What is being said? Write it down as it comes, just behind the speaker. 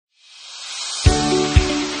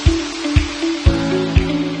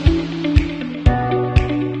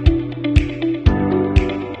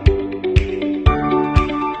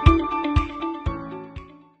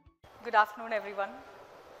afternoon, everyone.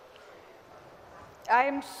 I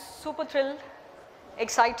am super thrilled,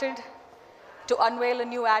 excited to unveil a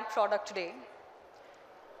new ad product today.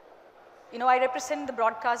 You know, I represent the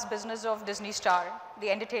broadcast business of Disney Star, the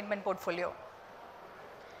entertainment portfolio.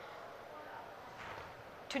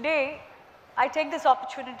 Today, I take this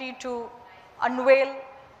opportunity to unveil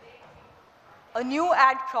a new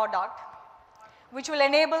ad product which will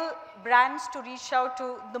enable brands to reach out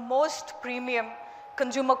to the most premium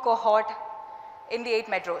consumer cohort in the 8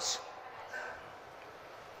 metros.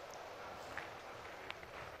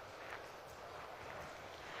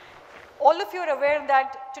 All of you are aware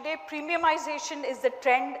that today premiumization is the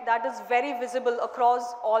trend that is very visible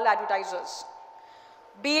across all advertisers.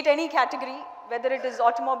 Be it any category, whether it is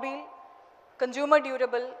automobile, consumer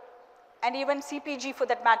durable, and even CPG for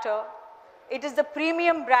that matter, it is the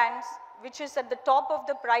premium brands which is at the top of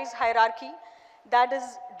the price hierarchy that is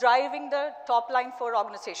driving the top line for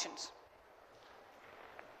organizations.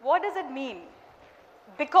 What does it mean?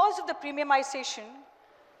 Because of the premiumization,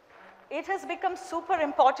 it has become super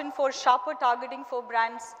important for sharper targeting for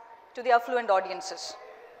brands to the affluent audiences.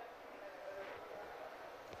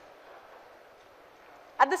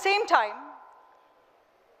 At the same time,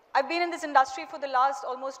 I've been in this industry for the last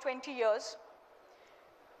almost 20 years.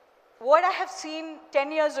 What I have seen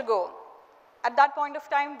 10 years ago, at that point of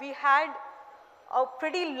time, we had a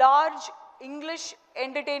pretty large English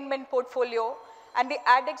entertainment portfolio, and the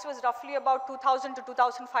ADEX was roughly about 2,000 to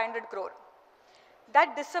 2,500 crore.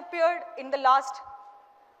 That disappeared in the last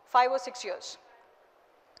 5 or 6 years.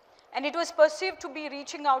 And it was perceived to be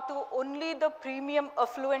reaching out to only the premium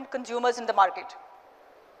affluent consumers in the market.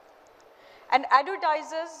 And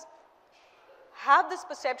advertisers have this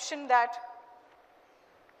perception that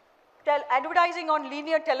advertising on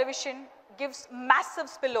linear television gives massive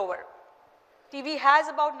spillover. TV has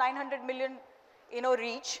about 900 million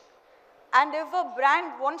reach, and if a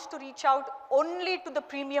brand wants to reach out only to the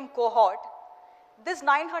premium cohort, this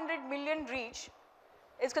 900 million reach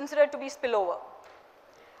is considered to be spillover.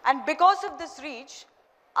 And because of this reach,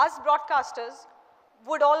 us broadcasters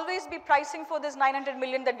would always be pricing for this 900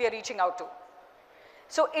 million that we are reaching out to.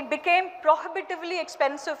 So it became prohibitively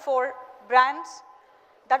expensive for brands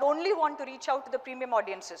that only want to reach out to the premium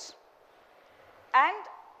audiences. And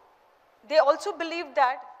they also believed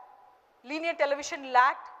that linear television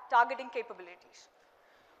lacked targeting capabilities.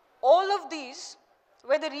 All of these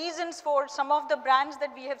were the reasons for some of the brands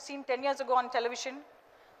that we have seen 10 years ago on television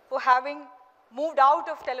for having moved out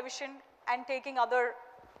of television and taking other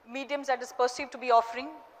mediums that is perceived to be offering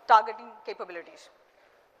targeting capabilities.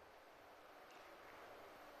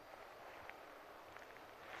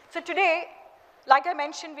 So today, like I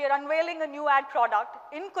mentioned, we are unveiling a new ad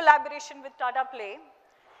product in collaboration with Tata Play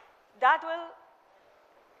that will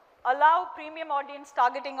allow premium audience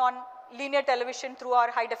targeting on linear television through our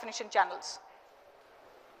high definition channels.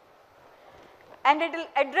 And it will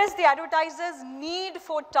address the advertisers' need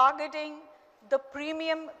for targeting the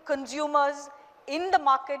premium consumers in the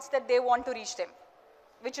markets that they want to reach them,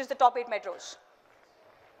 which is the top 8 metros.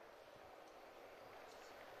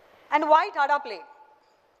 And why Tata Play?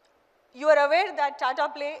 You are aware that Tata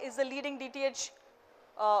Play is the leading DTH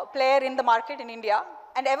player in the market in India,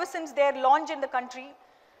 and ever since their launch in the country,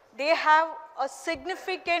 they have a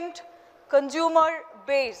significant consumer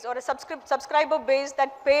base or a subscriber base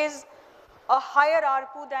that pays a higher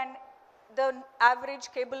ARPU than the average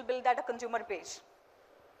cable bill that a consumer pays.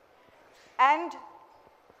 And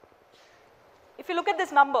if you look at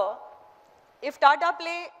this number, if Tata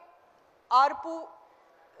Play ARPU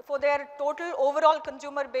for their total overall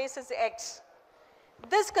consumer base is X,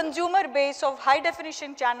 this consumer base of high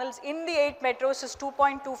definition channels in the 8 metros is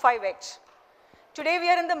 2.25X. Today we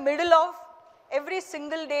are in the middle of every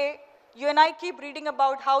single day, you and I keep reading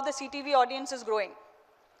about how the CTV audience is growing,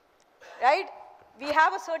 right? We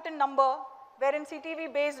have a certain number where in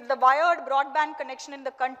CTV base, the wired broadband connection in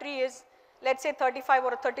the country is, let's say 35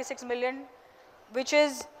 or 36 million, which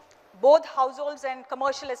is both households and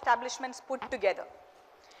commercial establishments put together.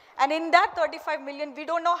 And in that 35 million, we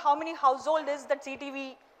don't know how many household is that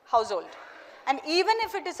CTV household. And even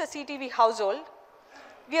if it is a CTV household,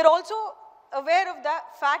 we are also aware of the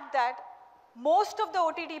fact that most of the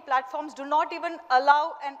OTT platforms do not even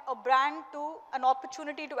allow a brand to an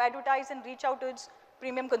opportunity to advertise and reach out to its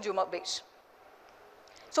premium consumer base.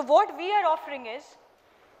 So what we are offering is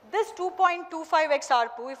this 2.25x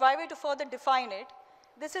ARPU, if I were to further define it,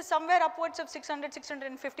 this is somewhere upwards of 600,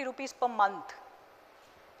 650 rupees per month.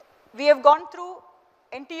 We have gone through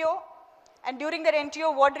NTO, and during that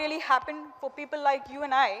NTO, what really happened for people like you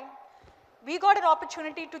and I, we got an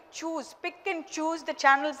opportunity to choose, pick and choose the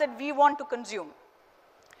channels that we want to consume.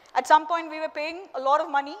 At some point, we were paying a lot of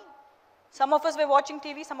money. Some of us were watching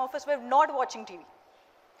TV, some of us were not watching TV.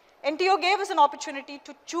 NTO gave us an opportunity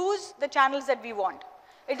to choose the channels that we want.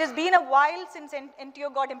 It has been a while since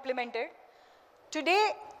NTO got implemented.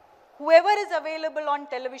 Today, whoever is available on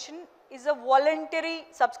television is a voluntary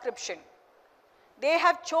subscription. They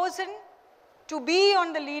have chosen to be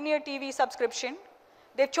on the linear TV subscription.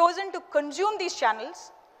 They've chosen to consume these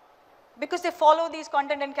channels because they follow these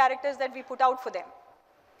content and characters that we put out for them.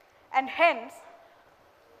 And hence,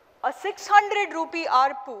 a 600 rupee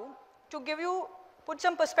ARPU, to give you, put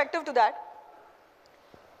some perspective to that,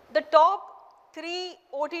 the top 3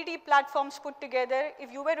 OTT platforms put together,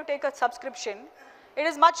 if you were to take a subscription, it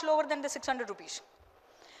is much lower than the 600 rupees.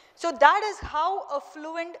 So that is how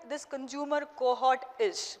affluent this consumer cohort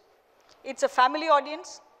is. It's a family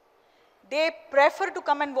audience. They prefer to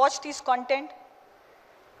come and watch these content.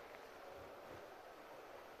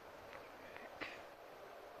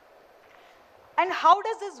 And how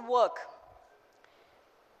does this work?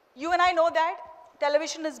 You and I know that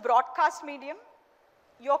television is broadcast medium.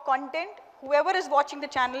 Your content, whoever is watching the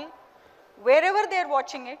channel, wherever they're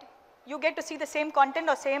watching it, you get to see the same content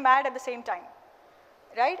or same ad at the same time,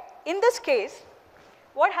 right? In this case,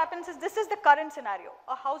 what happens is this is the current scenario.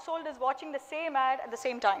 A household is watching the same ad at the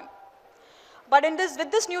same time. But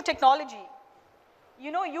with this new technology,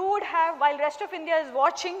 you know, you would have, while rest of India is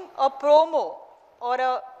watching a promo or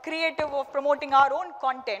a creative of promoting our own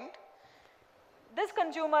content, this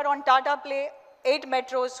consumer on Tata Play, 8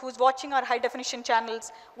 metros, who's watching our high definition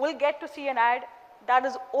channels, will get to see an ad that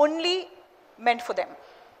is only meant for them,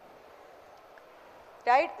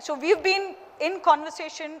 right? So we've been in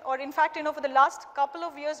conversation, or in fact, you know, for the last couple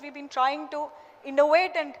of years, we've been trying to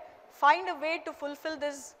innovate and find a way to fulfill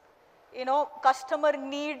this, you know, customer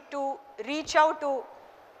need to reach out to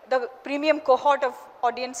the premium cohort of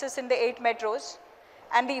audiences in the 8 metros.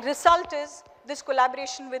 And the result is this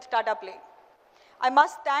collaboration with Tata Play. I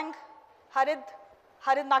must thank Harid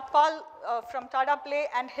Nagpal from Tata Play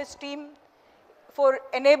and his team for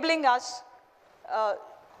enabling us,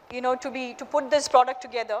 you know, to put this product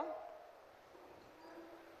together.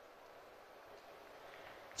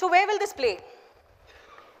 So where will this play?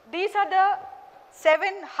 These are the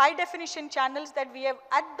 7 high definition channels that we have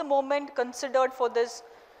at the moment considered for this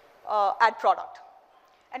ad product.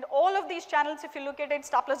 And all of these channels, if you look at it,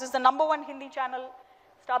 Star Plus is the #1 Hindi channel,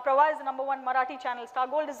 Star Prava is the #1 Marathi channel, Star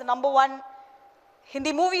Gold is the #1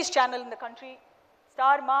 Hindi movies channel in the country,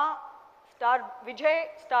 Star Ma, Star Vijay,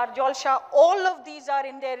 Star Jalsha, all of these are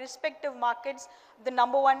in their respective markets the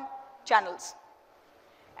 #1 channels.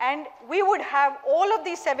 And we would have all of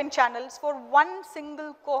these 7 channels for one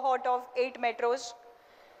single cohort of 8 metros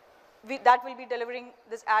that will be delivering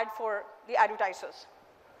this ad for the advertisers.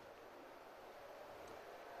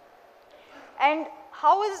 And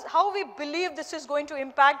how we believe this is going to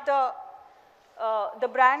impact the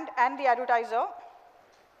brand and the advertiser.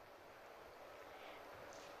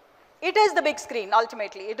 It is the big screen,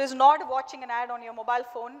 ultimately. It is not watching an ad on your mobile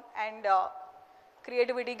phone and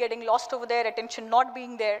creativity getting lost over there, attention not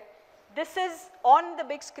being there. This is on the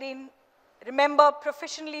big screen. Remember,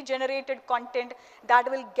 professionally generated content that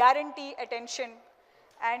will guarantee attention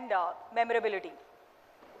and memorability.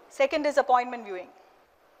 Second is appointment viewing.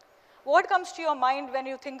 What comes to your mind when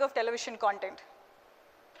you think of television content?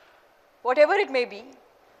 Whatever it may be,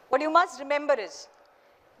 what you must remember is,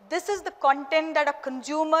 this is the content that a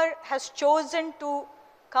consumer has chosen to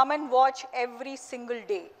come and watch every single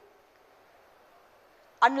day.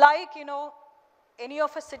 Unlike, you know, any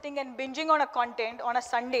of us sitting and binging on a content on a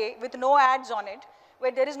Sunday with no ads on it,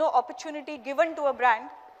 where there is no opportunity given to a brand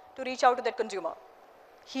to reach out to that consumer.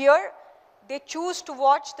 Here, they choose to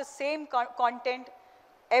watch the same content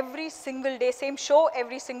every single day, same show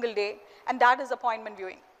every single day, and that is appointment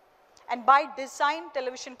viewing. And by design,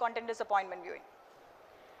 television content is appointment viewing.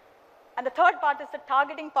 And the third part is the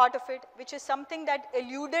targeting part of it, which is something that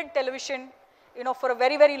eluded television, you know, for a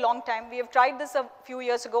very, very long time. We have tried this a few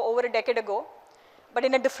years ago, over a decade ago, but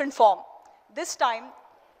in a different form. This time,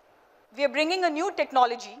 we are bringing a new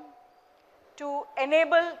technology to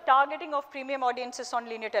enable targeting of premium audiences on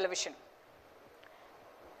linear television.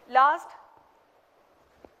 Last,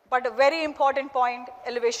 but a very important point,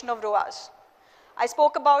 elevation of ROAS. I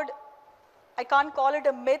spoke about, I can't call it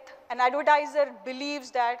a myth. An advertiser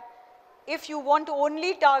believes that if you want to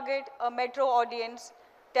only target a metro audience,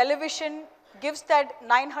 television gives that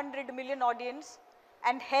 900 million audience,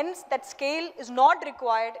 and hence that scale is not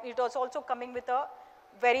required. It was also coming with a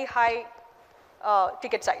very high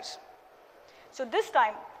ticket size. So this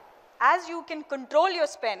time, as you can control your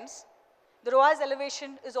spends, the ROAS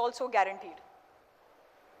elevation is also guaranteed.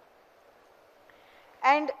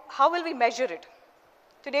 And how will we measure it?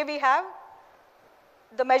 Today we have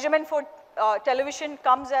the measurement for television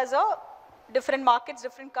comes as a different markets,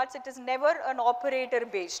 different cuts. It is never an operator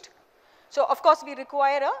based. So of course we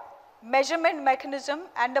require a measurement mechanism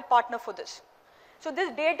and a partner for this. So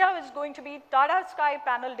this data is going to be Tata Sky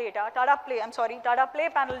panel data, Tata Play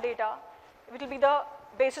panel data. It will be the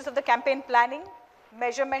basis of the campaign planning,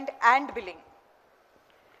 measurement and billing.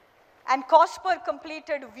 And cost per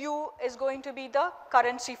completed view is going to be the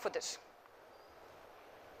currency for this.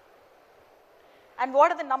 And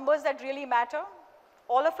what are the numbers that really matter?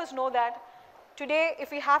 All of us know that today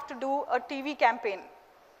if we have to do a TV campaign,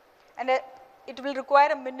 and it will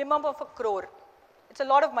require a minimum of 1 crore. It's a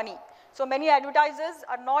lot of money. So many advertisers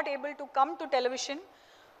are not able to come to television.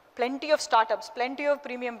 Plenty of startups, plenty of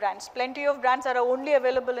premium brands, plenty of brands that are only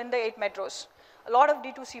available in the 8 metros. A lot of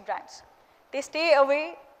D2C brands. They stay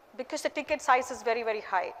away because the ticket size is very, very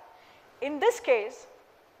high. In this case,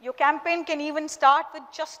 your campaign can even start with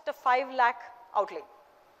just a 5 lakh outlay.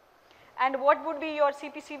 And what would be your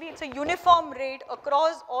CPCV? It's a uniform rate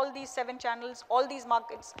across all these 7 channels, all these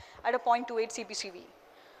markets at a 0.28 CPCV.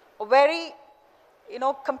 A very,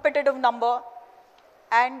 competitive number.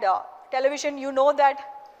 And television, you know that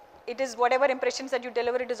it is whatever impressions that you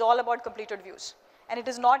deliver, it is all about completed views. And it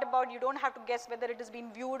is not about, you don't have to guess whether it has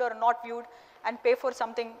been viewed or not viewed and pay for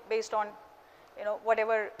something based on,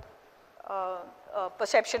 whatever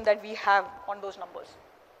perception that we have on those numbers.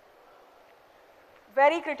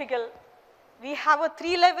 Very critical. We have a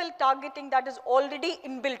 3-level targeting that is already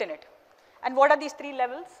inbuilt in it. And what are these 3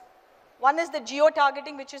 levels? One is the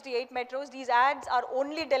geo-targeting, which is the 8 metros. These ads are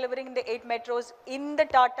only delivering in the 8 metros in the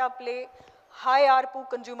Tata Play high ARPU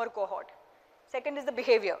consumer cohort. Second is the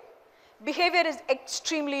behavior. Behavior is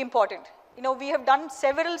extremely important. We have done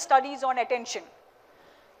several studies on attention.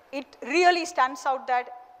 It really stands out that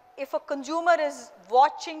if a consumer is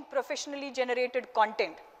watching professionally generated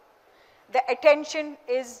content, the attention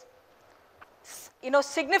is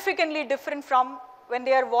significantly different from when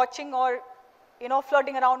they are watching or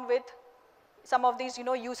flirting around with some of these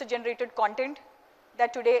user generated content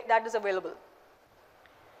that today that is available.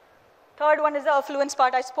 Third one is the affluence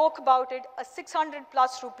part. I spoke about it. A 600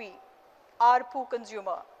 plus rupee ARPU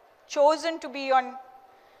consumer chosen to be on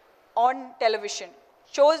television,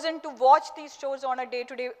 chosen to watch these shows on a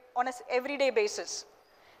day-to-day, on an everyday basis.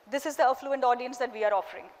 This is the affluent audience that we are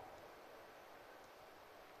offering.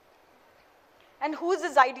 And who is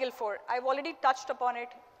this ideal for? I've already touched upon it,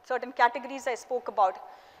 certain categories I spoke about.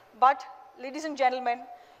 But ladies and gentlemen,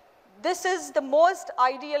 this is the most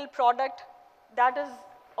ideal product that is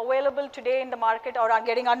available today in the market or are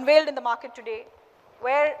getting unveiled in the market today,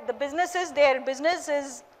 where the businesses, their business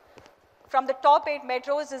is from the top 8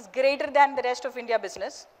 metros is greater than the rest of India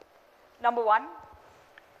business, number one.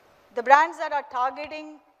 The brands that are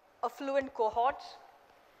targeting affluent cohorts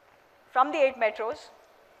from the 8 metros,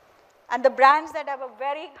 and the brands that have a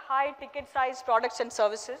very high ticket size products and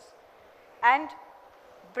services, and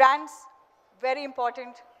brands, very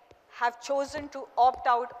important, have chosen to opt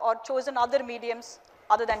out or chosen other mediums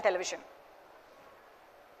other than television.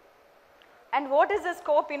 And what is the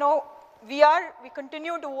scope? We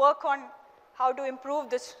continue to work on how to improve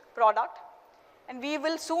this product, and we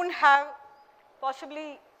will soon have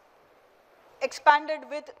possibly expanded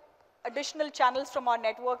with additional channels from our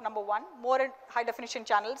network, number one, more high definition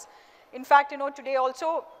channels. In fact, today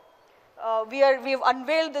also, we've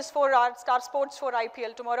unveiled this for our Star Sports for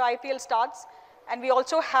IPL. Tomorrow IPL starts, and we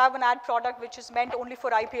also have an ad product which is meant only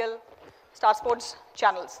for IPL Star Sports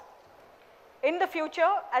channels. In the future,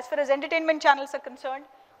 as far as entertainment channels are concerned,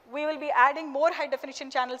 we will be adding more high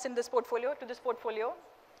definition channels in this portfolio, to this portfolio.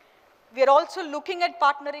 We are also looking at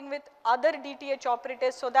partnering with other DTH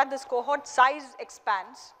operators so that this cohort size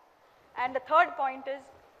expands. And the third point is,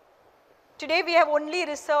 today we have only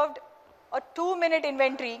reserved a 2-minute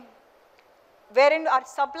inventory wherein our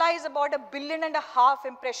supply is about 1.5 billion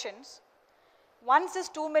impressions. Once is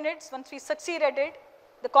 2 minutes, once we succeed at it,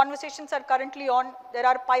 the conversations are currently on. There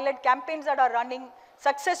are pilot campaigns that are running,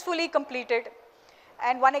 successfully completed.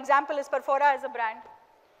 And one example is Perfora as a brand.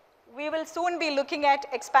 We will soon be looking at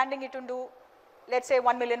expanding it into, let's say,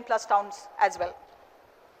 1 million plus towns as well.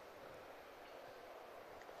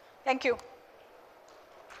 Thank you.